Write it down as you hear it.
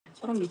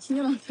저런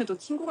미친년한테도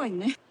친구가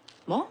있네.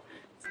 뭐?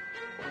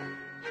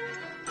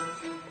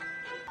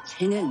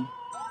 쟤는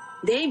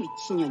내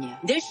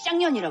미친년이야. 내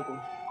쌍년이라고.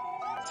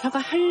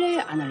 사과할래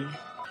안 할래?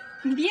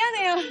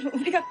 미안해요.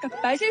 우리가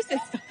아까 말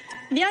실수했어.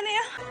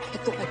 미안해요.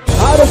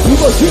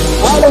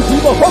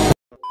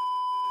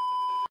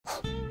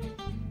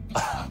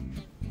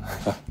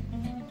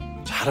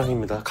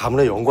 자랑입니다.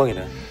 가문의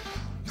영광이네.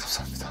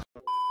 감사합니다.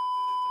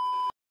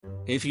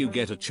 If you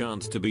get a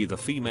chance to be the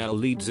female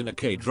leads in a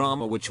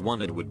K-drama, which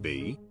one it would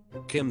be?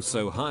 Kim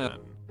So-hyun,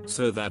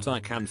 so that I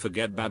can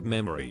forget bad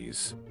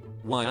memories.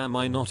 Why am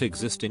I not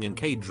existing in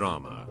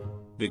K-drama?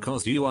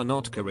 Because you are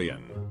not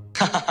Korean.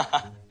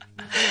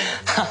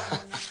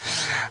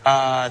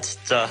 아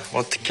진짜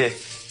어떡해.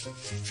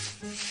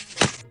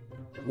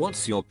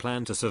 What's your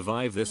plan to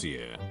survive this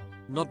year?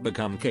 Not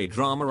become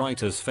K-drama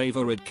writer's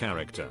favorite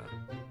character.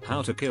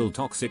 How to kill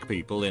toxic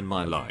people in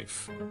my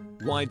life.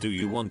 Why do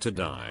you want to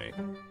die?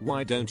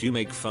 Why don't you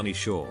make funny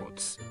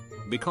shorts?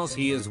 Because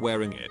he is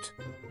wearing it.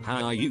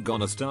 How are you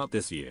gonna start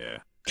this year?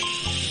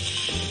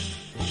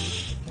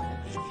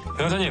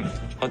 변호사님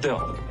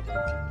어때요?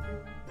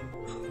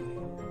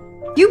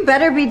 You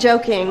better be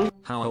joking.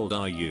 How old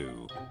are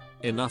you?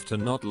 Enough to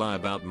not lie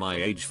about my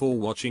age for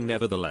watching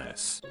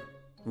nevertheless.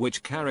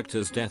 Which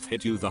character's death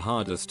hit you the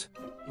hardest?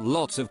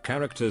 Lots of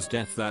characters'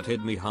 death that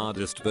hit me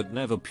hardest, but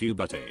never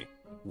puberty.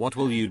 What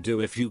will you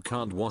do if you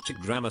can't watch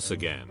dramas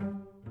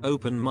again?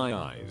 Open my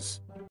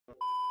eyes.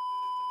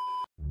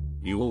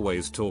 You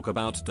always talk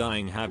about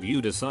dying. Have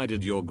you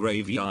decided your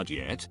graveyard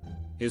yet?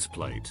 His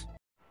plate.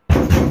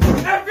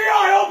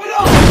 FBI, open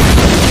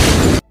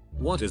up!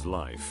 What is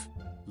life?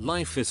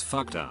 Life is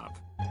fucked up.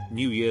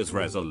 New Year's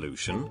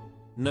resolution?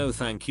 No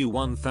thank you.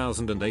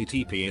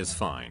 1080p is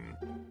fine.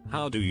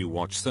 How do you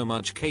watch so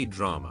much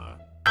K-drama?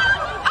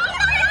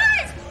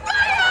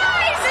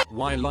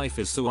 Why life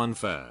is so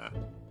unfair?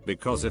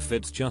 Because if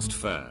it's just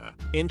fair,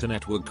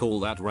 internet would call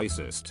that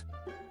racist.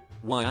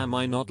 Why am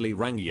I not Lee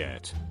Rang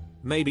yet?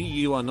 Maybe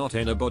you are not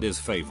anybody's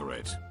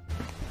favorite.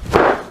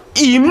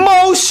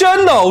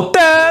 Emotional,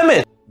 damn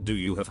it! Do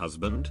you have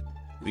husband?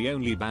 The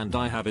only band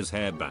I have is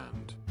hair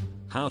band.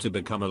 How to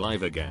become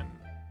alive again?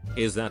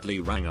 Is that Lee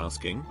Rang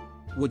asking?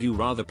 Would you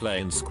rather play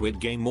in Squid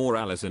Game or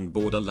Alice in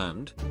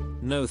Borderland?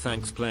 No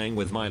thanks, playing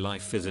with my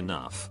life is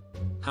enough.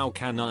 How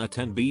can I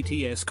attend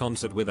BTS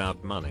concert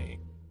without money?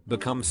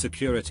 Become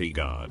security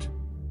guard.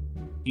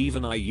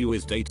 Even IU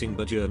is dating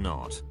but you're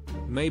not.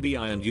 Maybe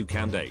I and you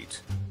can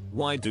date.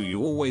 Why do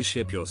you always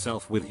ship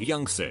yourself with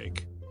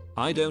Youngsik?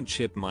 I don't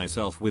ship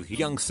myself with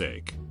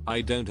Youngsik.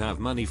 I don't have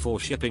money for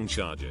shipping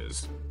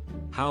charges.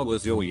 How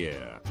was your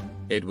year?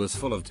 It was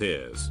full of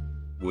tears.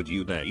 Would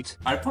you date?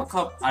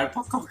 알파카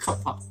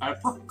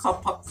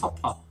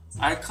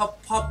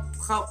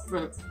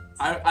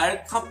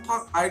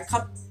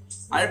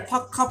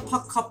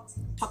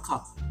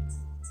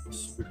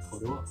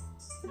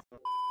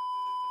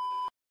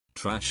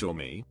Trash or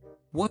me?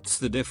 What's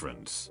the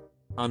difference?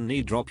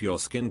 Unnie, drop your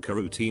skincare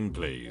routine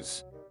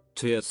please.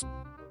 Tears.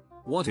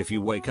 What if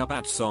you wake up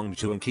at Song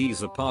Joong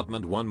Ki's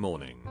apartment one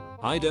morning?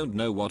 I don't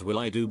know what will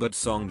I do, but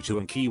Song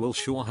Joong Ki will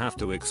sure have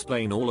to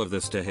explain all of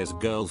this to his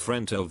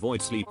girlfriend to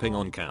avoid sleeping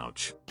on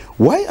couch.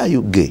 Why are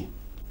you gay?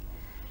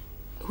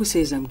 Who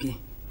says I'm gay?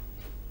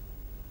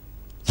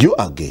 You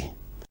are gay.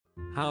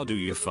 How do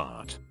you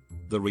fart?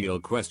 The real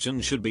question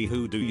should be,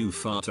 who do you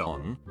fart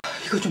on?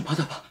 이거 좀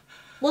받아봐.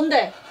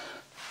 뭔데?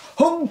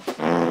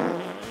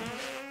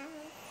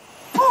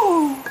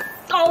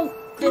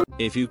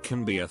 If you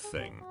can be a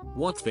thing,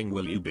 what thing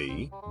will you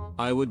be?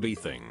 I would be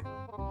thing.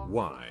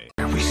 Why?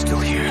 Are we still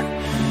here?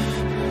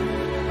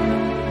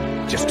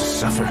 Just to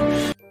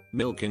suffer?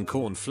 Milk in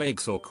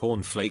cornflakes or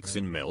cornflakes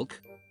in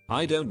milk?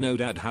 I don't know,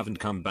 Dad haven't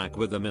come back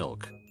with the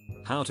milk.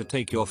 How to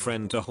take your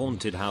friend to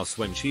haunted house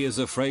when she is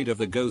afraid of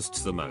the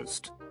ghosts the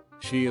most?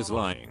 She is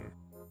lying.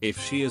 If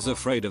she is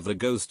afraid of the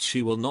ghosts,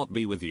 she will not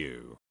be with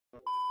you.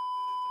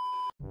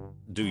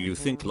 Do you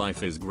think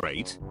life is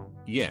great?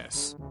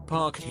 Yes,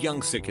 Park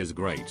Hyung-sik is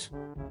great.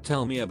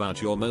 Tell me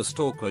about your most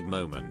awkward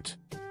moment.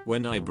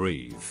 When I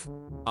breathe.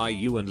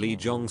 IU and Lee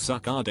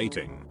Jong-suk are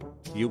dating.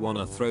 You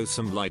wanna throw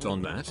some light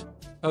on that?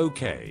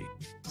 Okay.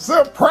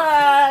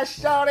 Surprise,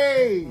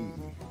 shawty!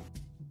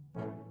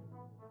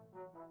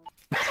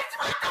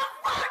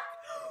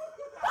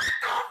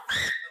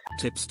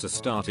 Tips to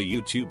start a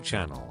YouTube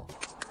channel.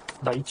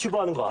 나 유튜브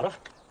하는 거 알아?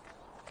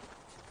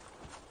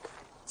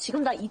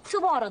 지금 나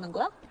유튜버 하라는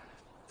거야?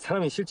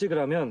 사람이 실직을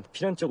하면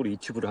필연적으로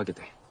유튜브를 하게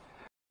돼.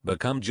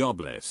 Become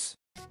jobless.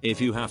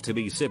 If you have to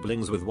be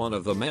siblings with one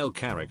of the male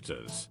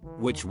characters,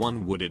 which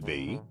one would it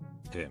be?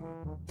 Him.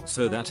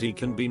 So that he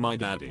can be my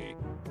daddy.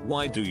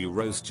 Why do you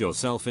roast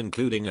yourself,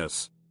 including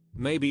us?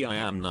 Maybe I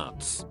am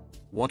nuts.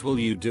 What will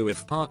you do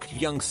if Park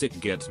Hyung-sik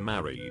gets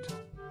married?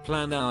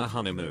 Plan our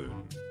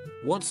honeymoon.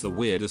 What's the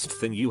weirdest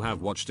thing you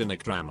have watched in a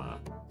drama?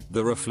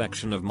 The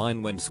reflection of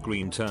mine when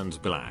screen turns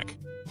black.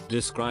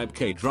 Describe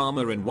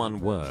K-drama in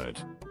one word.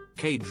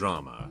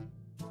 K-drama.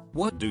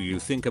 What do you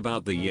think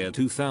about the year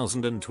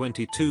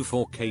 2022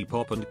 for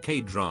K-pop and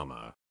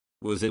K-drama?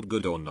 Was it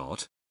good or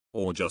not?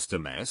 Or just a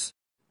mess?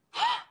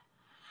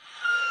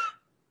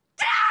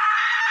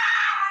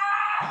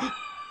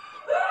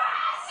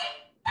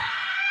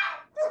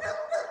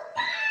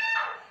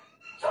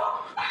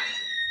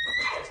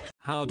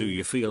 How do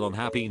you feel on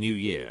Happy New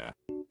Year?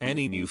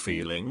 Any new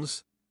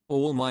feelings?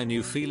 All my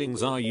new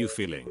feelings are you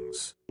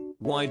feelings.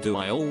 Why do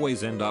I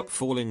always end up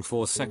falling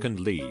for second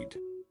lead?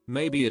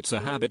 Maybe it's a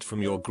habit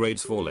from your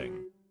grades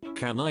falling.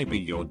 Can I be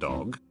your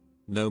dog?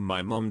 No,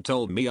 my mom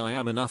told me I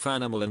am enough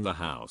animal in the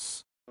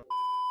house.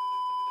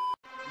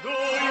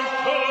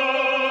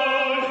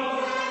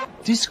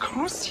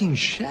 Disgusting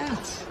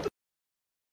shit.